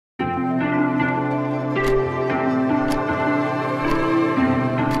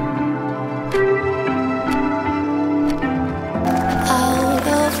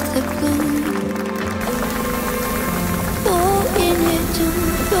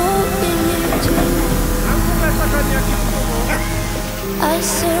I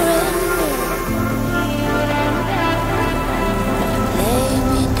surrender. Lay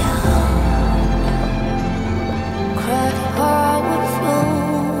me down. Crowded hardwood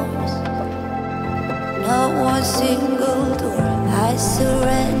floors. Not one single door. I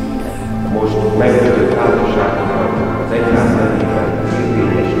surrender. Most megkötött házasságokat az egyház nevében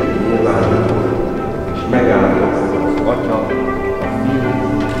érvényesnek nyilvánító, és megállapodott az Atya, a Fiú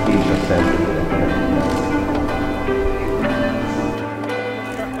és a Szentlélek nevében.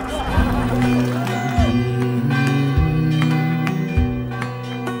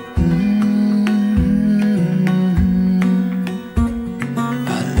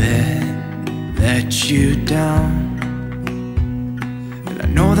 Let you down, and I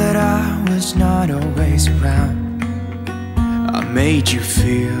know that I was not always around. I made you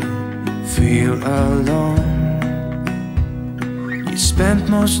feel alone. You spent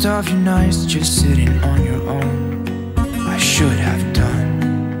most of your nights just sitting on your own. I should have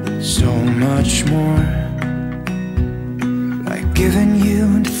done so much more, like giving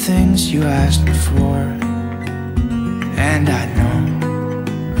you the things you asked me for. And I know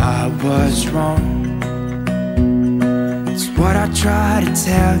I was wrong. It's what I try to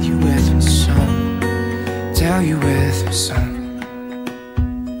tell you with my song. Tell you with my song.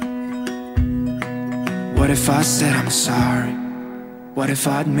 What if I said I'm sorry? What if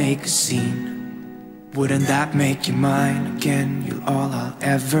I'd make a scene? Wouldn't that make you mine again? You're all I'll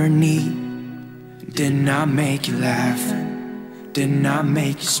ever need. Didn't I make you laugh? Didn't I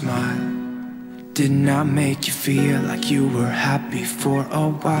make you smile? Didn't I make you feel like you were happy for a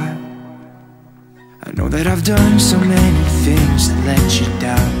while? I know that I've done so many things that let you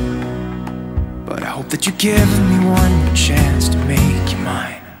down, but I hope that you give me one more chance to make you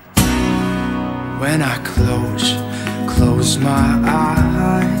mine. When I close my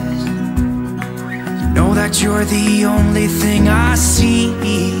eyes, you know that you're the only thing I see,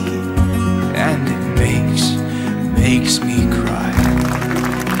 and it makes me cry.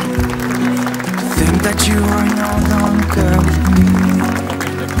 Think that you are no longer with me.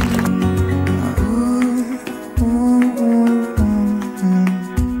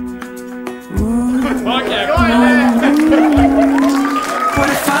 What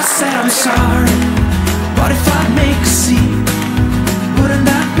if I said I'm sorry? What if I make a scene? Wouldn't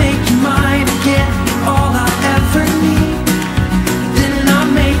that make you mine again? All I ever need. Didn't I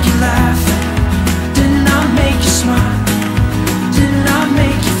make you laugh? Didn't I make you smile? Didn't I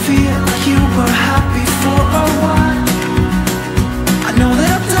make you feel like you were happy for a while? I know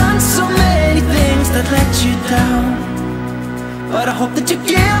that I've done so many things that let you down, but I hope that you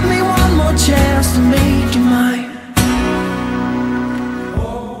give me one more chance to make you mine.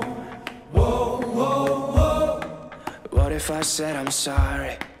 What if I said I'm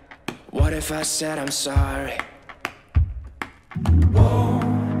sorry? What if I said I'm sorry?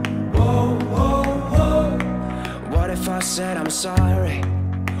 What if I said I'm sorry?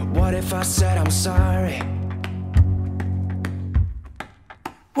 What if I said I'm sorry?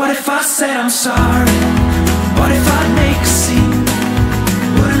 What if I said I'm sorry? What if I make a scene?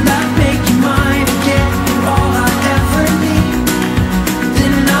 Wouldn't that make you mine again? You're all I ever need.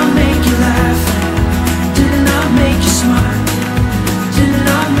 Didn't I make you laugh? Didn't I make you smile? Didn't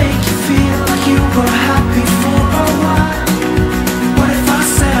I make you feel like you were happy for a while? What if I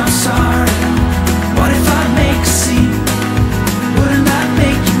said I'm sorry? What if I make a scene? Wouldn't that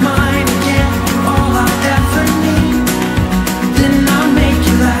make you mine again? You're all I ever need. Didn't I make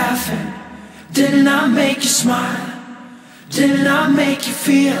you laugh? Didn't I make you smile? Didn't I make you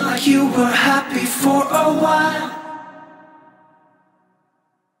feel like you were happy for a while?